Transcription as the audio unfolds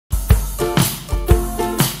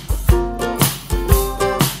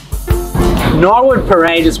Norwood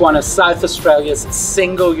Parade is one of South Australia's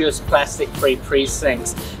single-use plastic-free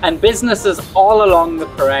precincts, and businesses all along the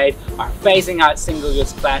parade are phasing out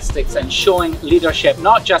single-use plastics and showing leadership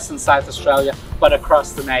not just in South Australia but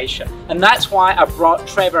across the nation. And that's why I brought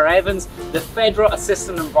Trevor Evans, the Federal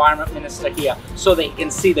Assistant Environment Minister, here so that he can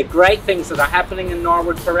see the great things that are happening in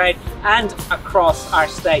Norwood Parade and across our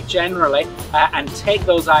state generally, and take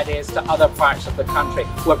those ideas to other parts of the country.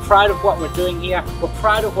 We're proud of what we're doing here. We're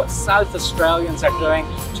proud of what South Australians are doing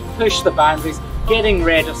to push the boundaries, getting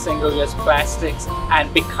rid of single-use plastics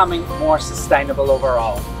and becoming more sustainable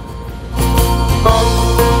overall.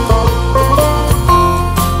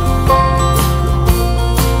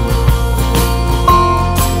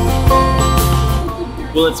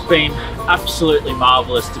 Well, it's been absolutely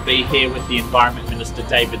marvellous to be here with the Environment Minister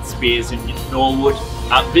David Spears in Norwood,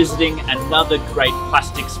 visiting another great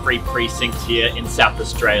plastics-free precinct here in South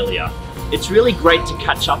Australia. It's really great to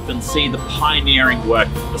catch up and see the pioneering work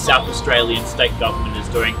the South Australian state government is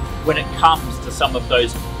doing when it comes to some of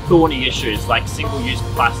those thorny issues like single-use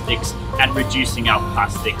plastics and reducing our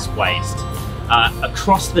plastics waste.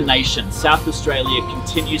 Across the nation, South Australia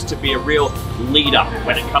continues to be a real leader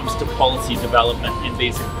when it comes to policy development in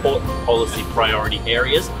these important policy priority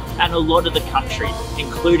areas, and a lot of the country,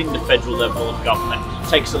 including the federal level of government,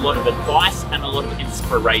 takes a lot of advice and a lot of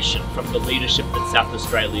inspiration from the leadership that South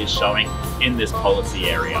Australia is showing in this policy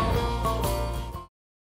area.